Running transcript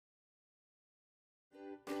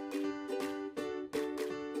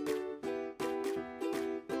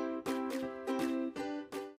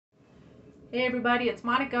Hey everybody, it's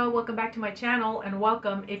Monica. Welcome back to my channel and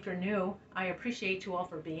welcome if you're new. I appreciate you all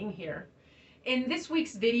for being here. In this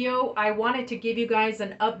week's video, I wanted to give you guys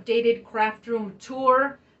an updated craft room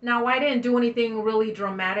tour. Now, I didn't do anything really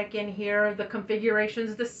dramatic in here. The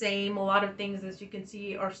configuration's the same. A lot of things, as you can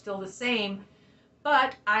see, are still the same.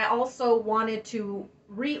 But I also wanted to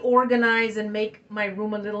reorganize and make my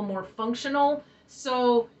room a little more functional.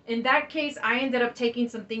 So in that case, I ended up taking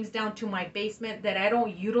some things down to my basement that I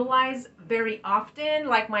don't utilize very often,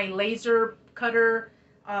 like my laser cutter,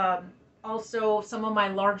 also some of my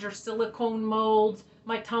larger silicone molds,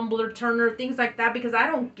 my tumbler turner, things like that, because I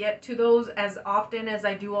don't get to those as often as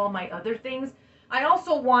I do all my other things. I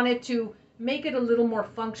also wanted to make it a little more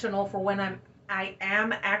functional for when I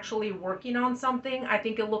am actually working on something. I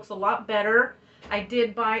think it looks a lot better. I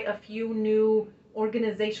did buy a few new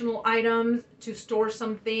organizational items to store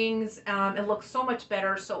some things. It looks so much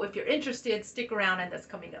better. So if you're interested, stick around, and that's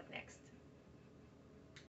coming up next.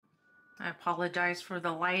 I apologize for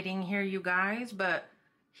the lighting here, you guys, but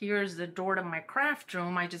here's the door to my craft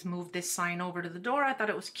room. I just moved this sign over to the door. I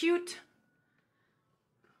thought it was cute.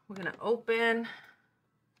 We're gonna open,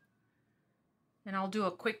 and I'll do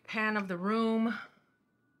a quick pan of the room.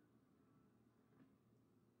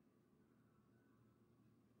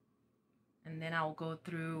 And then I'll go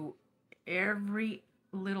through every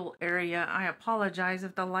little area. I apologize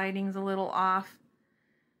if the lighting's a little off.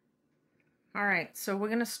 All right, so we're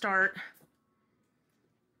gonna start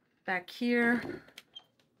back here.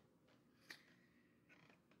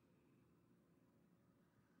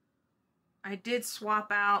 I did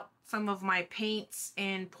swap out some of my paints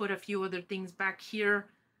and put a few other things back here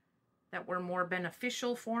that were more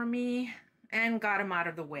beneficial for me and got them out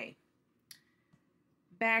of the way.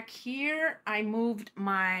 Back here, I moved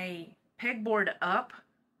my pegboard up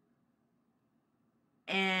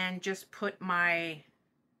and just put my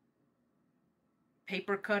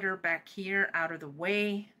paper cutter back here out of the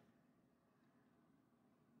way.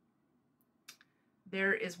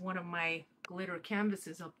 There is one of my glitter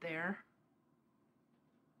canvases up there.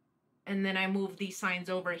 And then I moved these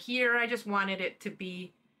signs over here. I just wanted it to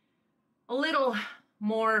be a little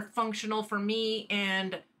more functional for me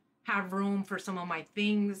and have room for some of my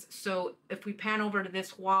things. So if we pan over to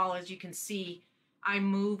this wall, as you can see, I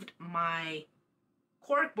moved my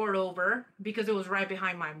corkboard over because it was right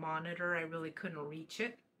behind my monitor. I really couldn't reach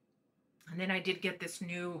it. And then I did get this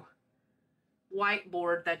new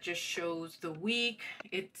whiteboard that just shows the week.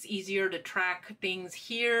 It's easier to track things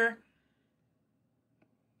here.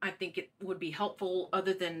 I think it would be helpful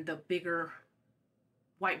other than the bigger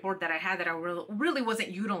whiteboard that I had that I really wasn't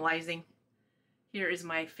utilizing. Here is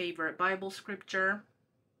my favorite Bible scripture.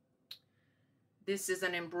 This is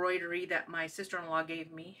an embroidery that my sister-in-law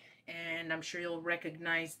gave me, and I'm sure you'll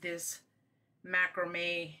recognize this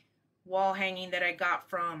macrame wall hanging that I got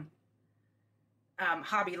from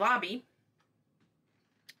Hobby Lobby.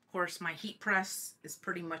 Of course, my heat press is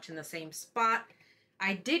pretty much in the same spot.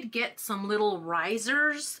 I did get some little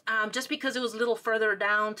risers just because it was a little further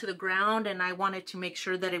down to the ground, and I wanted to make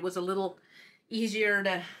sure that it was a little easier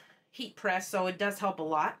to heat press, so it does help a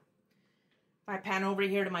lot. If I pan over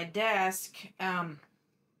here to my desk,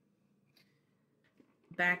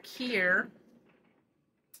 back here,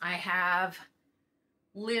 I have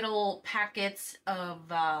little packets of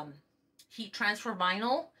heat transfer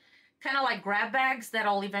vinyl, kind of like grab bags that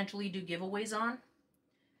I'll eventually do giveaways on.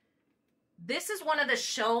 This is one of the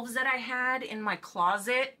shelves that I had in my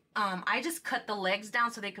closet. I just cut the legs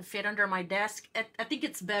down so they could fit under my desk. I think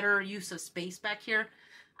it's better use of space back here.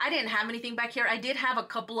 I didn't have anything back here. I did have a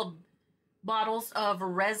couple of bottles of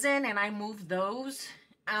resin and I moved those.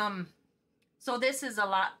 So this is a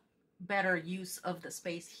lot better use of the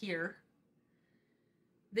space here.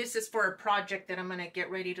 This is for a project that I'm going to get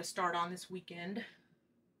ready to start on this weekend.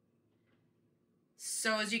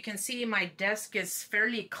 So as you can see, my desk is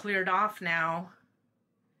fairly cleared off now.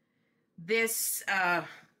 This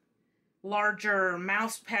larger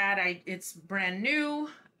mouse pad, it's brand new,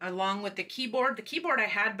 along with the keyboard. The keyboard I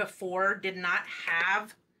had before did not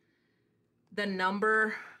have the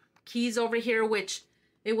number keys over here, which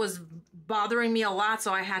it was bothering me a lot,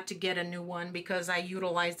 so I had to get a new one because I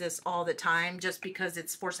utilize this all the time just because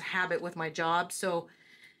it's force of habit with my job. So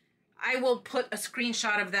I will put a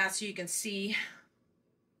screenshot of that so you can see.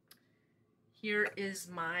 Here is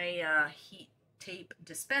my heat tape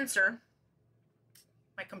dispenser,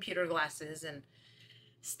 my computer glasses and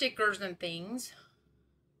stickers and things.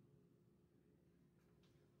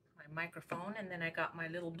 My microphone, and then I got my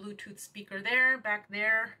little Bluetooth speaker there, back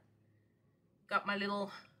there. Got my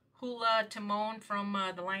little hula Timon from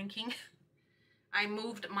The Lion King. I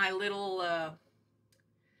moved my little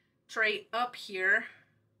tray up here,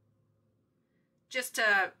 just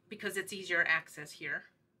because it's easier access here.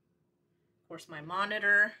 Of course, my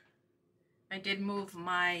monitor. I did move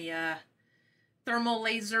my thermal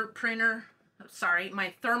laser printer, sorry,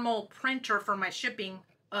 my thermal printer for my shipping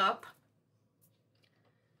up.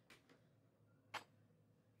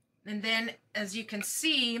 And then, as you can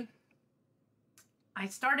see, I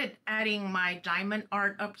started adding my diamond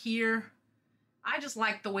art up here. I just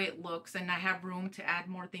like the way it looks, and I have room to add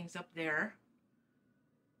more things up there.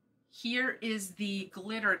 Here is the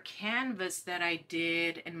glitter canvas that I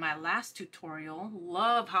did in my last tutorial.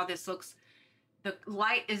 Love how this looks. The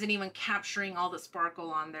light isn't even capturing all the sparkle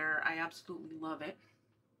on there. I absolutely love it.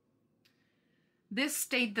 This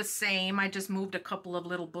stayed the same. I just moved a couple of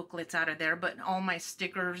little booklets out of there, but all my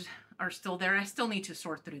stickers are still there. I still need to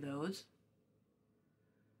sort through those.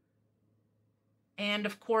 And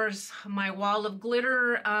of course, my wall of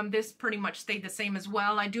glitter, this pretty much stayed the same as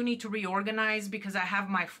well. I do need to reorganize because I have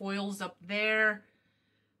my foils up there.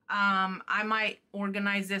 I might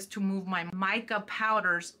organize this to move my mica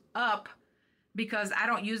powders up because I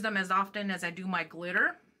don't use them as often as I do my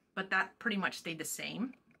glitter, but that pretty much stayed the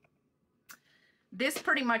same. This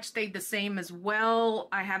pretty much stayed the same as well.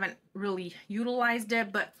 I haven't really utilized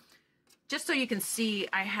it, but just so you can see,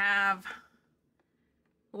 I have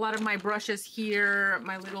a lot of my brushes here,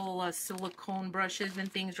 my little silicone brushes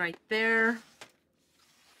and things right there.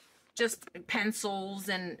 Just pencils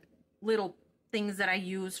and little things that I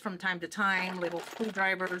use from time to time, little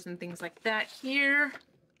screwdrivers and things like that here.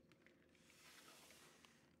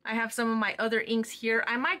 I have some of my other inks here.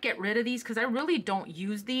 I might get rid of these because I really don't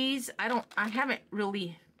use these. I haven't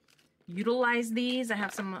really utilized these. I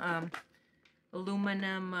have some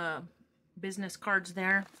aluminum business cards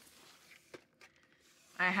there.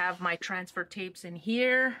 I have my transfer tapes in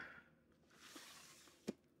here.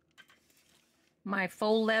 My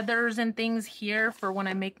faux leathers and things here for when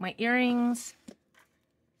I make my earrings.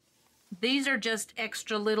 These are just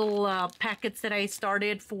extra little packets that I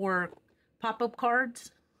started for pop-up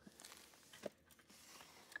cards.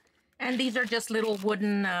 And these are just little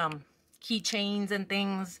wooden keychains and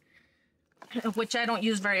things, which I don't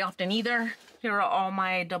use very often either. Here are all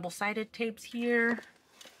my double-sided tapes here.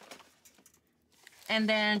 And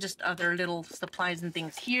then just other little supplies and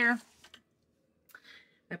things here.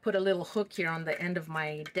 I put a little hook here on the end of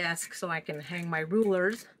my desk so I can hang my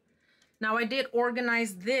rulers. Now I did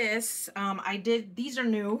organize this. These are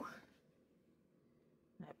new.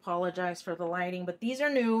 I apologize for the lighting, but these are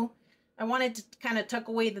new. I wanted to kind of tuck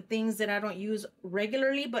away the things that I don't use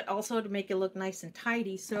regularly, but also to make it look nice and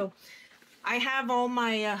tidy. So I have all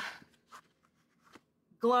my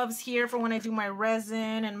gloves here for when I do my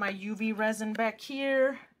resin, and my UV resin back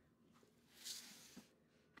here.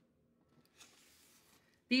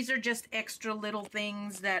 These are just extra little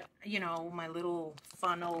things that, you know, my little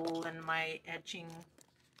funnel and my etching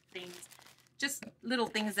things. Just little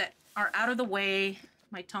things that are out of the way.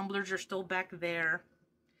 My tumblers are still back there.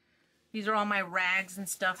 These are all my rags and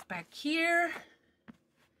stuff back here.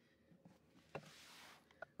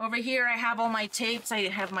 Over here I have all my tapes. I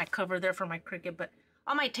have my cover there for my Cricut, but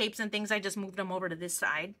all my tapes and things, I just moved them over to this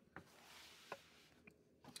side.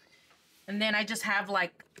 And then I just have,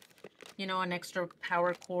 like, you know, an extra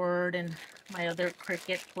power cord and my other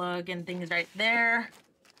Cricut plug and things right there.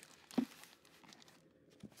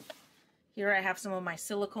 Here I have some of my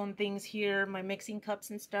silicone things here, my mixing cups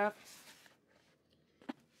and stuff.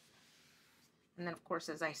 And then, of course,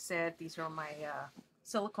 as I said, these are my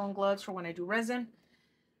silicone gloves for when I do resin.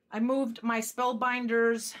 I moved my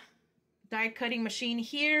Spellbinders die cutting machine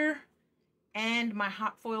here and my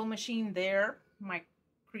hot foil machine there. My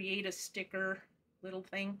create a sticker little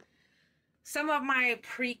thing. Some of my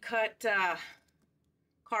pre-cut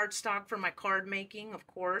cardstock for my card making, of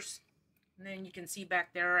course. And then you can see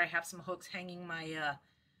back there I have some hooks hanging my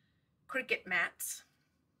Cricut mats.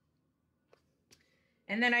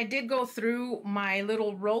 And then I did go through my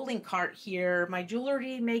little rolling cart here. My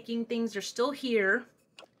jewelry making things are still here.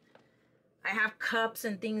 I have cups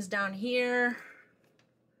and things down here.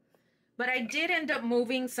 But I did end up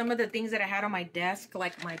moving some of the things that I had on my desk,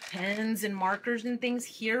 like my pens and markers and things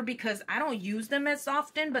here, because I don't use them as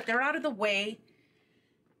often, but they're out of the way.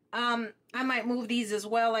 I might move these as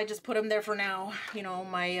well. I just put them there for now. You know,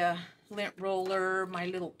 my lint roller, my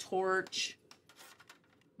little torch,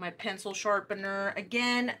 my pencil sharpener.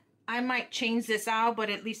 Again, I might change this out, but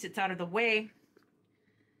at least it's out of the way.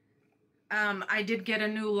 I did get a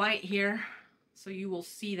new light here, so you will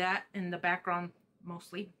see that in the background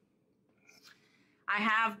mostly. I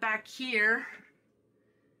have back here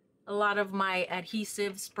a lot of my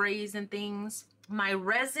adhesive sprays and things. My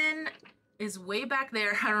resin is way back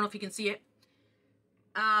there. I don't know if you can see it.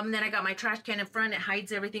 Then I got my trash can in front. It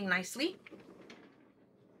hides everything nicely.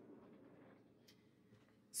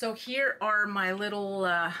 So here are my little,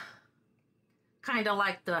 kind of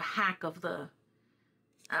like the hack of the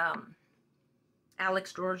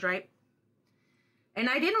Alex drawers, right? And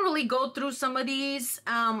I didn't really go through some of these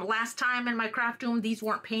last time in my craft room. These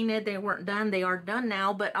weren't painted. They weren't done. They are done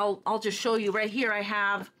now. But I'll just show you right here. I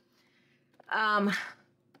have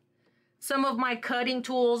some of my cutting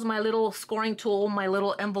tools, my little scoring tool, my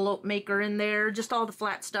little envelope maker in there. Just all the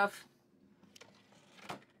flat stuff.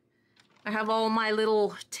 I have all my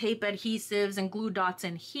little tape adhesives and glue dots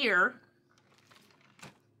in here.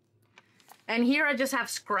 And here I just have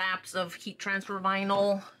scraps of heat transfer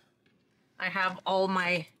vinyl. I have all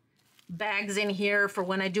my bags in here for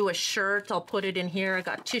when I do a shirt. I'll put it in here. I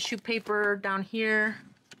got tissue paper down here.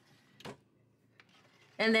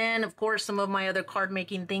 And then, of course, some of my other card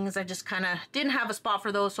making things. I just kind of didn't have a spot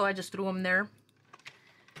for those, so I just threw them there.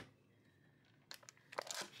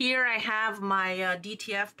 Here I have my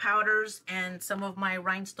DTF powders and some of my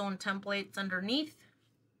rhinestone templates underneath.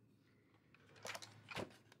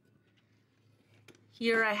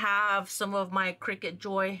 Here I have some of my Cricut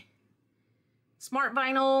Joy Smart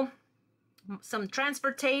Vinyl, some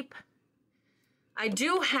transfer tape. I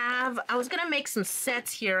was going to make some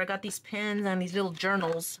sets here. I got these pins and these little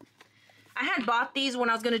journals. I had bought these when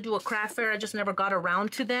I was going to do a craft fair. I just never got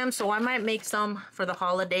around to them, so I might make some for the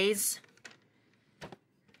holidays.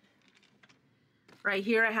 Right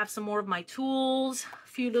here I have some more of my tools, a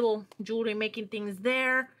few little jewelry making things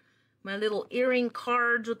there. My little earring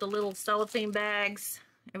cards with the little cellophane bags.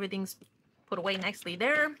 Everything's put away nicely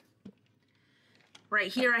there.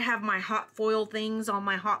 Right here I have my hot foil things, all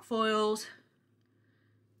my hot foils.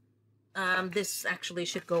 This actually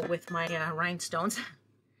should go with my rhinestones.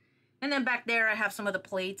 And then back there I have some of the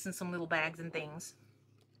plates and some little bags and things.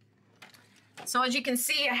 So as you can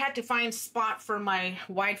see, I had to find a spot for my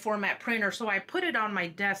wide format printer, so I put it on my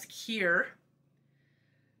desk here.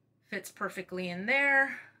 Fits perfectly in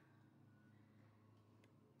there.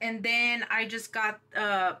 And then I just got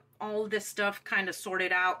all this stuff kind of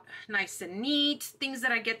sorted out nice and neat. Things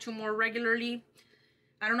that I get to more regularly.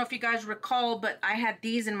 I don't know if you guys recall, but I had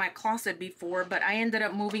these in my closet before, but I ended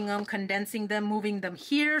up moving them, condensing them, moving them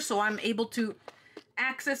here, so I'm able to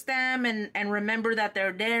access them and remember that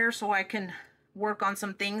they're there so I can work on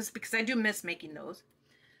some things, because I do miss making those.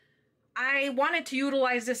 I wanted to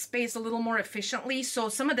utilize this space a little more efficiently, so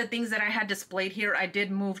some of the things that I had displayed here, I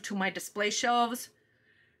did move to my display shelves.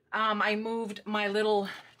 I moved my little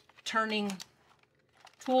turning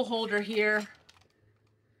tool holder here.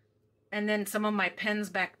 And then some of my pens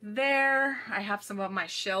back there. I have some of my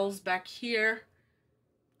shells back here.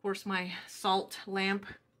 Of course, my salt lamp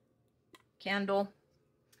candle.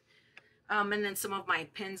 And then some of my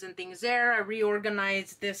pens and things there. I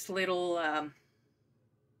reorganized this little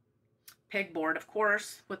pegboard, of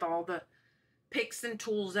course, with all the picks and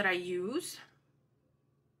tools that I use.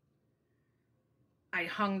 I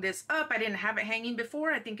hung this up. I didn't have it hanging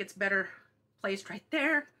before. I think it's better placed right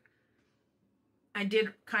there. I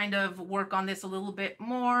did kind of work on this a little bit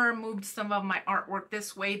more, moved some of my artwork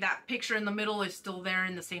this way. That picture in the middle is still there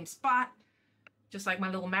in the same spot, just like my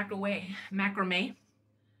little macrame.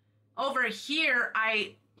 Over here,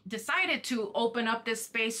 I decided to open up this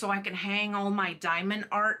space so I can hang all my diamond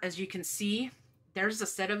art. As you can see, there's a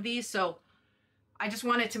set of these, so I just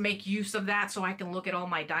wanted to make use of that so I can look at all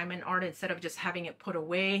my diamond art instead of just having it put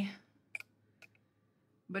away.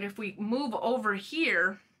 But if we move over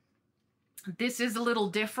here, this is a little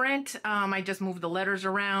different. I just moved the letters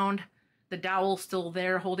around. The dowel's still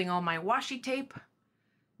there holding all my washi tape.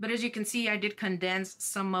 But as you can see, I did condense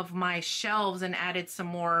some of my shelves and added some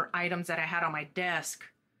more items that I had on my desk.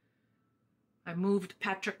 I moved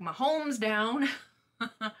Patrick Mahomes down.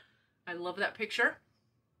 I love that picture.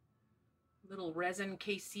 Little resin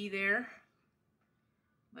KC there.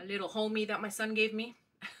 My little homie that my son gave me.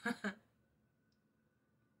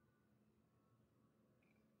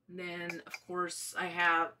 Then, of course, I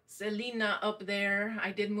have Selena up there.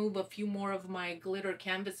 I did move a few more of my glitter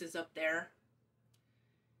canvases up there.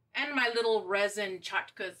 And my little resin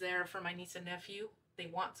tchatkas there for my niece and nephew. If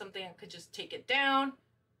they want something, I could just take it down.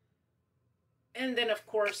 And then, of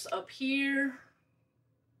course, up here.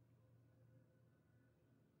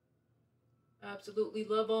 I absolutely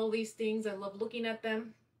love all these things. I love looking at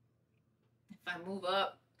them. If I move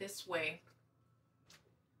up this way,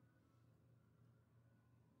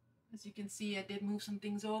 as you can see, I did move some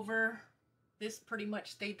things over. This pretty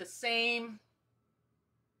much stayed the same.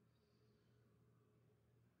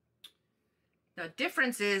 The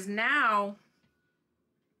difference is now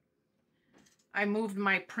I moved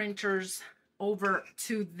my printers over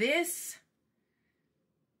to this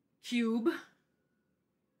cube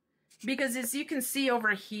because as you can see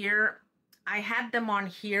over here, I had them on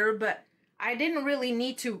here, but I didn't really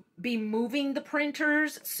need to be moving the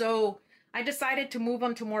printers, so I decided to move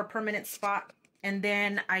them to a more permanent spot. And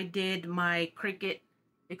then I did my Cricut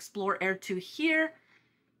Explore Air 2 here,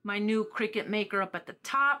 my new Cricut Maker up at the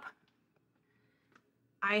top.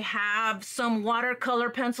 I have some watercolor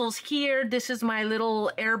pencils here. This is my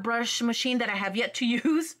little airbrush machine that I have yet to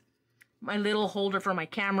use. My little holder for my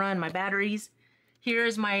camera and my batteries.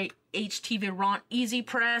 Here's my HT Virant Easy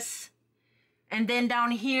Press. And then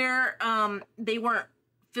down here, they weren't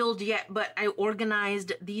filled yet, but I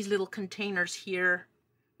organized these little containers here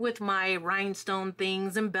with my rhinestone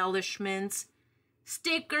things, embellishments,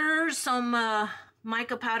 stickers, some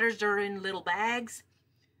mica powders that are in little bags,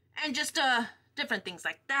 and just different things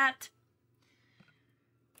like that.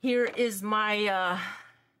 Here is my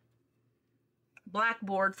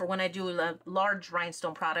blackboard for when I do large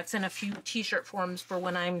rhinestone products, and a few t-shirt forms for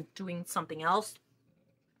when I'm doing something else.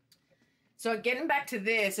 So getting back to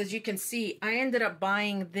this, as you can see, I ended up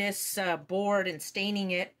buying this board and staining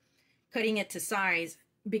it, cutting it to size,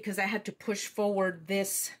 because I had to push forward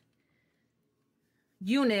this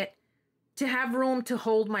unit to have room to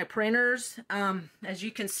hold my printers. As you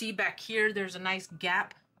can see back here, there's a nice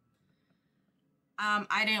gap.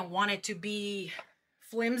 I didn't want it to be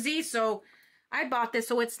flimsy, so I bought this.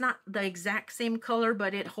 So it's not the exact same color,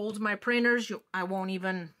 but it holds my printers. I won't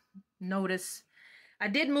even notice. I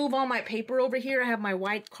did move all my paper over here. I have my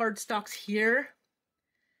white cardstocks here.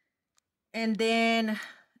 And then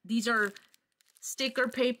these are sticker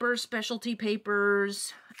papers, specialty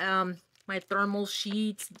papers, my thermal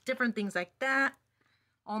sheets, different things like that.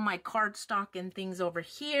 All my cardstock and things over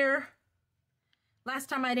here. Last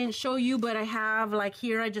time I didn't show you, but I have like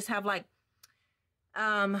here, I just have like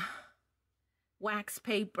wax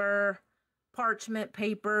paper, parchment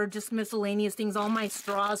paper, just miscellaneous things, all my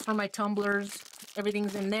straws for my tumblers,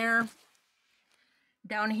 everything's in there.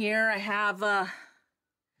 Down here I have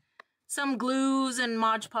some glues and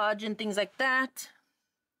Mod Podge and things like that.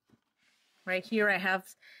 Right here I have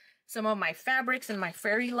some of my fabrics and my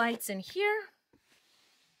fairy lights in here.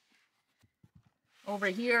 Over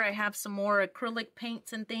here I have some more acrylic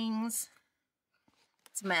paints and things.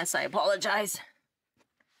 It's a mess, I apologize.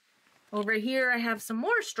 Over here I have some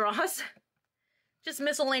more straws. Just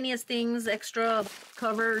miscellaneous things, extra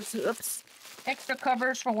covers, extra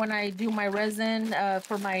covers for when I do my resin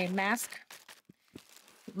for my mask,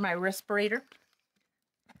 my respirator.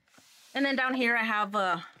 And then down here I have,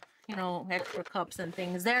 you know, extra cups and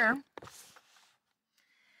things there.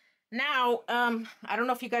 Now, I don't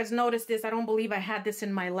know if you guys noticed this. I don't believe I had this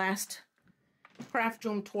in my last craft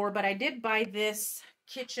room tour, but I did buy this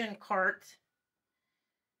kitchen cart.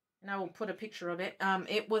 And I will put a picture of it.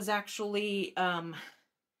 It was actually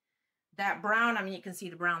that brown. I mean, you can see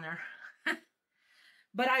the brown there.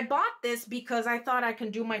 But I bought this because I thought I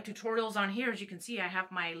can do my tutorials on here. As you can see, I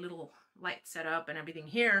have my little light set up and everything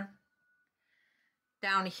here.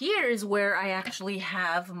 Down here is where I actually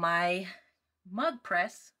have my mug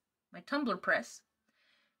press, my tumbler press.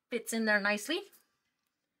 Fits in there nicely.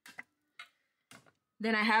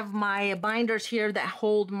 Then I have my binders here that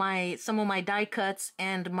hold some of my die cuts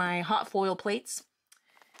and my hot foil plates.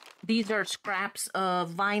 These are scraps of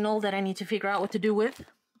vinyl that I need to figure out what to do with.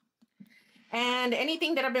 And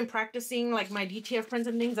anything that I've been practicing, like my DTF prints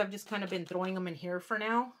and things, I've just kind of been throwing them in here for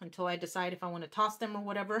now until I decide if I want to toss them or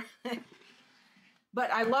whatever.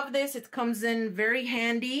 But I love this. It comes in very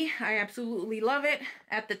handy. I absolutely love it.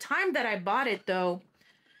 At the time that I bought it, though,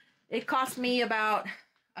 it cost me about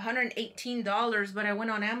 $118, but I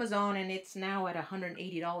went on Amazon and it's now at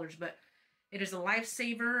 $180. But it is a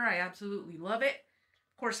lifesaver. I absolutely love it.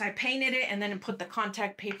 Of course, I painted it and then put the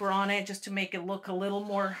contact paper on it just to make it look a little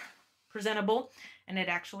more presentable, and it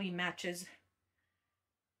actually matches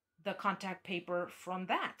the contact paper from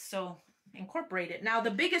that, so incorporate it. Now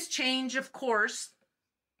the biggest change, of course,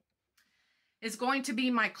 is going to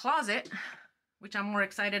be my closet, which I'm more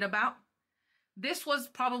excited about. This was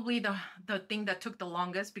probably the thing that took the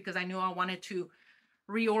longest because I knew I wanted to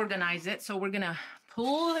reorganize it. So we're gonna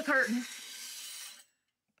pull the curtain.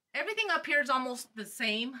 Everything up here is almost the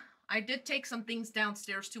same. I did take some things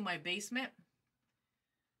downstairs to my basement,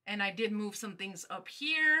 and I did move some things up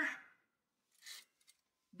here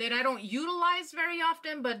that I don't utilize very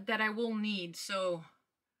often, but that I will need. So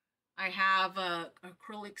I have a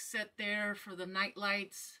acrylic set there for the night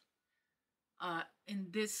lights. In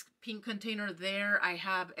this pink container there, I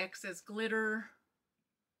have excess glitter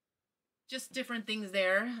just different things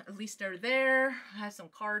there. At least they're there. I have some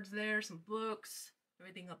cards there, some books,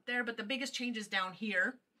 everything up there. But the biggest change is down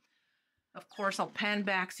here. Of course, I'll pan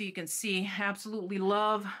back so you can see. Absolutely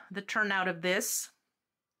love the turnout of this.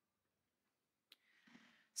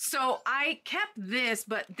 So I kept this,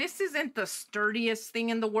 but this isn't the sturdiest thing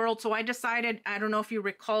in the world. So I decided, I don't know if you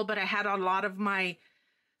recall, but I had a lot of my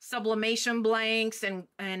sublimation blanks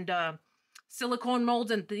and silicone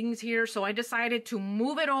molds and things here. So I decided to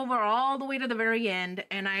move it over all the way to the very end,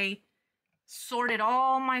 and I sorted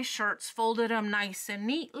all my shirts, folded them nice and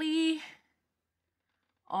neatly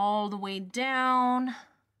all the way down.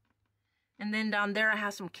 And then down there I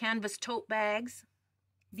have some canvas tote bags.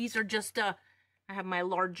 These are just I have my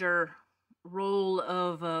larger roll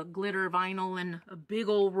of glitter vinyl and a big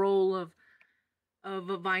old roll of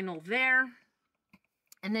vinyl there.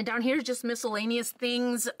 And then down here is just miscellaneous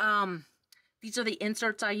things. These are the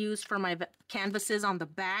inserts I use for my canvases on the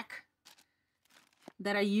back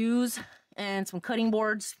that I use, and some cutting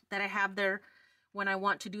boards that I have there when I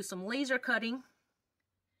want to do some laser cutting.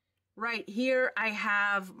 Right here I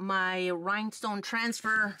have my rhinestone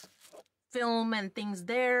transfer film and things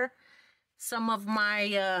there. Some of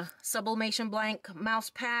my sublimation blank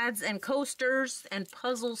mouse pads and coasters and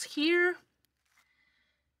puzzles here.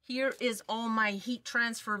 Here is all my heat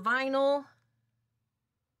transfer vinyl,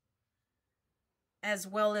 as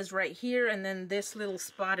well as right here, and then this little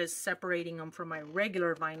spot is separating them from my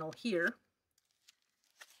regular vinyl here.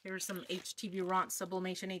 Here's some HTV Ront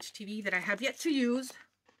sublimation HTV that I have yet to use.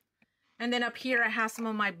 And then up here I have some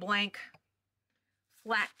of my blank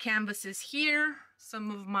flat canvases here,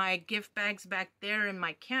 some of my gift bags back there, and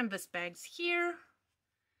my canvas bags here.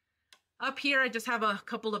 Up here I just have a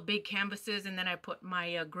couple of big canvases, and then I put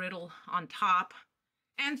my griddle on top,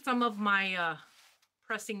 and some of my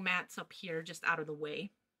pressing mats up here just out of the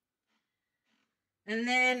way. And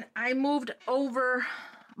then I moved over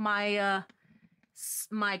my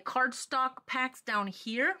my cardstock packs down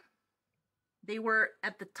here. They were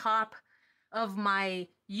at the top of my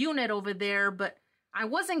unit over there, but I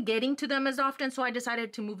wasn't getting to them as often, so I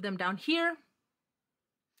decided to move them down here.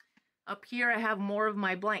 Up here I have more of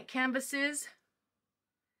my blank canvases.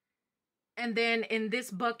 And then in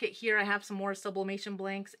this bucket here, I have some more sublimation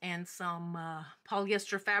blanks and some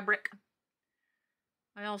polyester fabric.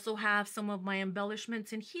 I also have some of my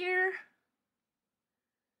embellishments in here.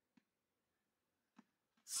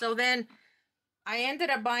 So then I ended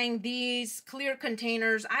up buying these clear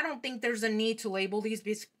containers. I don't think there's a need to label these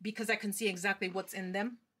because I can see exactly what's in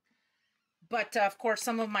them. But of course,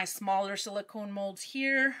 some of my smaller silicone molds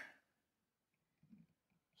here.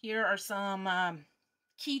 Here are some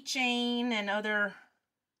keychain and other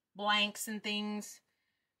blanks and things.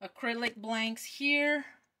 Acrylic blanks here.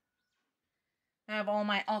 I have all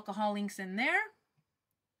my alcohol inks in there.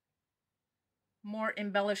 More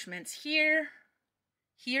embellishments here.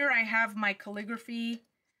 Here I have my calligraphy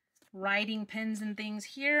writing pens and things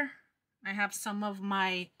here. I have some of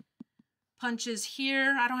my punches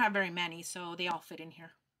here. I don't have very many, so they all fit in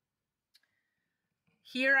here.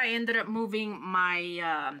 Here I ended up moving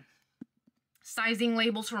my sizing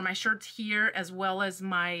labels for my shirts here, as well as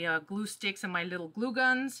my glue sticks and my little glue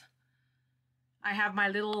guns. I have my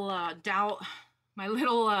little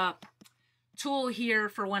tool here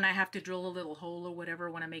for when I have to drill a little hole or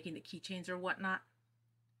whatever when I'm making the keychains or whatnot.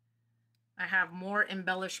 I have more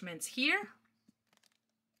embellishments here.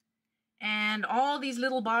 And all these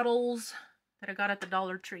little bottles that I got at the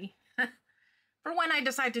Dollar Tree for when I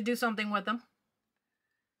decide to do something with them.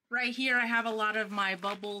 Right here I have a lot of my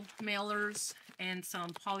bubble mailers and some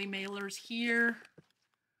poly mailers here.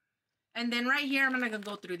 And then right here, I'm not going to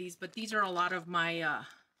go through these, but these are a lot of my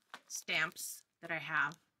stamps that I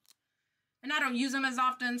have. And I don't use them as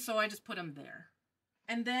often, so I just put them there.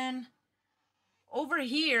 And then over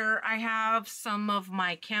here, I have some of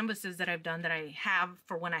my canvases that I've done that I have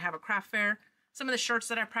for when I have a craft fair. Some of the shirts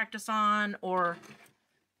that I practice on or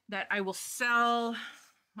that I will sell.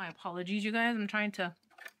 My apologies, you guys. I'm trying to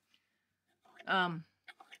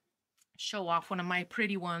show off one of my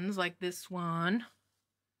pretty ones like this one.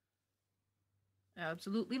 I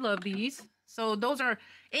absolutely love these. So those are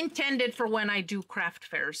intended for when I do craft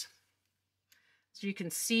fairs. So you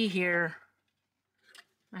can see here,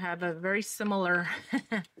 I have a very similar,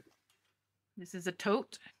 this is a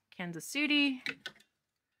tote, Kansas City.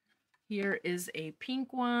 Here is a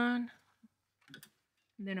pink one.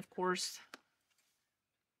 And then of course,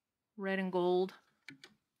 red and gold.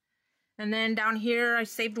 And then down here, I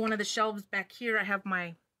saved one of the shelves back here. I have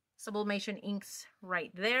my sublimation inks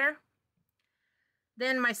right there.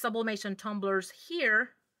 Then my sublimation tumblers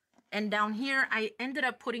here. And down here, I ended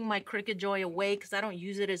up putting my Cricut Joy away because I don't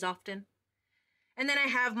use it as often. And then I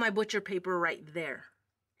have my butcher paper right there.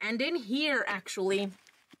 And in here, actually,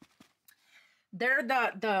 they're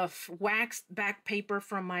the waxed back paper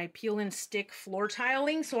from my peel and stick floor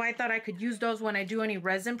tiling. So I thought I could use those when I do any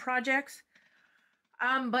resin projects.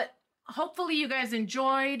 But hopefully you guys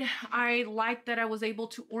enjoyed. I like that I was able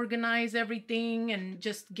to organize everything and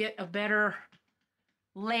just get a better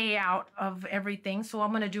layout of everything. So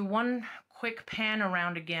I'm going to do one quick pan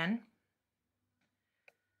around again.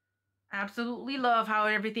 Absolutely love how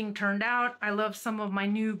everything turned out. I love some of my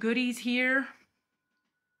new goodies here.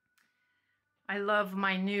 I love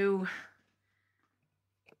my new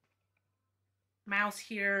mouse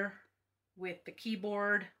here with the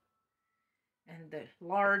keyboard and the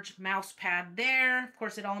large mouse pad there. Of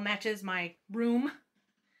course, it all matches my room.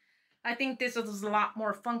 I think this is a lot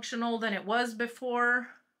more functional than it was before.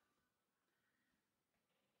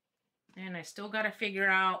 And I still got to figure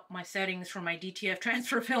out my settings for my DTF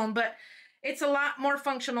transfer film, but it's a lot more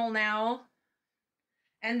functional now.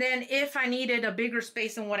 And then if I needed a bigger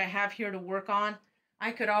space than what I have here to work on,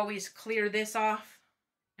 I could always clear this off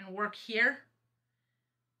and work here.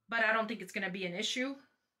 But I don't think it's going to be an issue.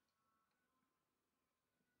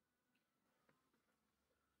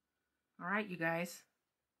 All right, you guys.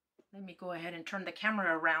 Let me go ahead and turn the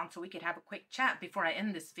camera around so we could have a quick chat before I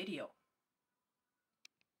end this video.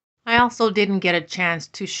 I also didn't get a chance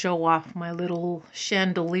to show off my little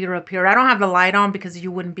chandelier up here. I don't have the light on because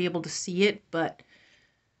you wouldn't be able to see it, but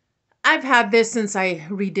I've had this since I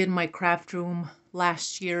redid my craft room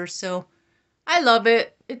last year, so I love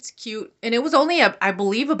it. It's cute, and it was only, I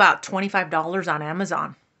believe, about $25 on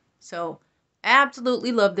Amazon. So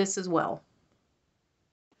absolutely love this as well.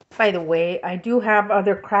 By the way, I do have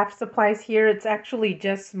other craft supplies here. It's actually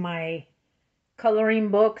just my coloring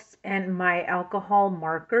books and my alcohol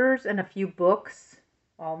markers and a few books.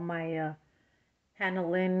 All my Hannah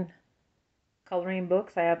Lynn coloring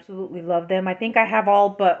books. I absolutely love them. I think I have all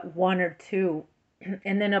but one or two.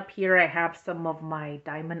 And then up here I have some of my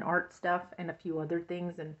diamond art stuff and a few other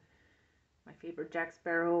things. And my favorite Jack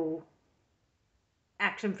Sparrow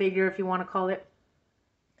action figure, if you want to call it.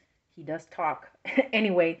 He does talk.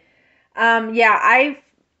 Anyway, yeah, I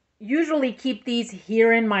usually keep these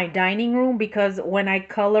here in my dining room because when I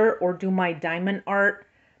color or do my diamond art,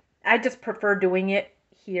 I just prefer doing it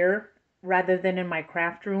here rather than in my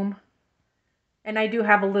craft room. And I do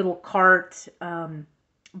have a little cart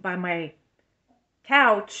by my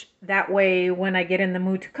couch. That way, when I get in the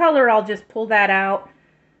mood to color, I'll just pull that out,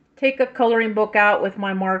 take a coloring book out with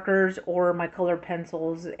my markers or my color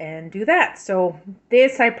pencils and do that. So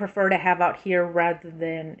this I prefer to have out here rather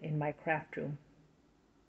than in my craft room.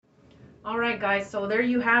 All right, guys, so there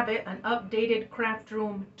you have it, an updated craft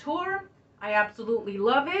room tour. I absolutely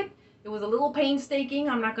love it. It was a little painstaking,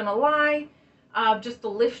 I'm not gonna lie. Just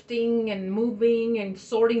the lifting and moving and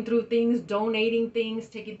sorting through things, donating things,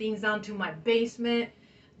 taking things down to my basement,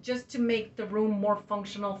 just to make the room more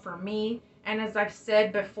functional for me. And as I've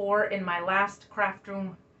said before in my last craft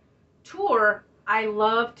room tour, I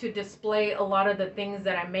love to display a lot of the things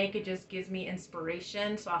that I make. It just gives me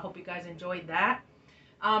inspiration, so I hope you guys enjoyed that.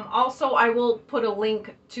 Also, I will put a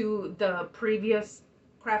link to the previous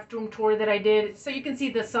craft room tour that I did so you can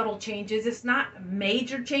see the subtle changes. It's not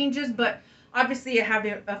major changes, but obviously I have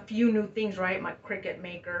a few new things, right? My Cricut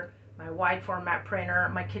maker, my wide format printer,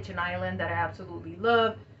 my kitchen island that I absolutely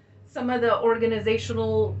love, some of the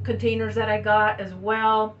organizational containers that I got as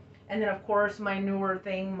well, and then of course my newer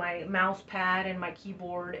thing, my mouse pad and my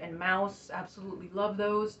keyboard and mouse. Absolutely love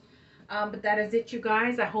those. But that is it, you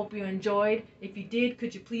guys. I hope you enjoyed. If you did,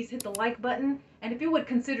 could you please hit the like button? And if you would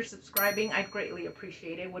consider subscribing, I'd greatly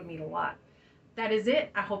appreciate it. It would mean a lot. That is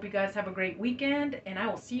it. I hope you guys have a great weekend, and I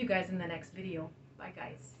will see you guys in the next video. Bye,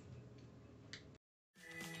 guys.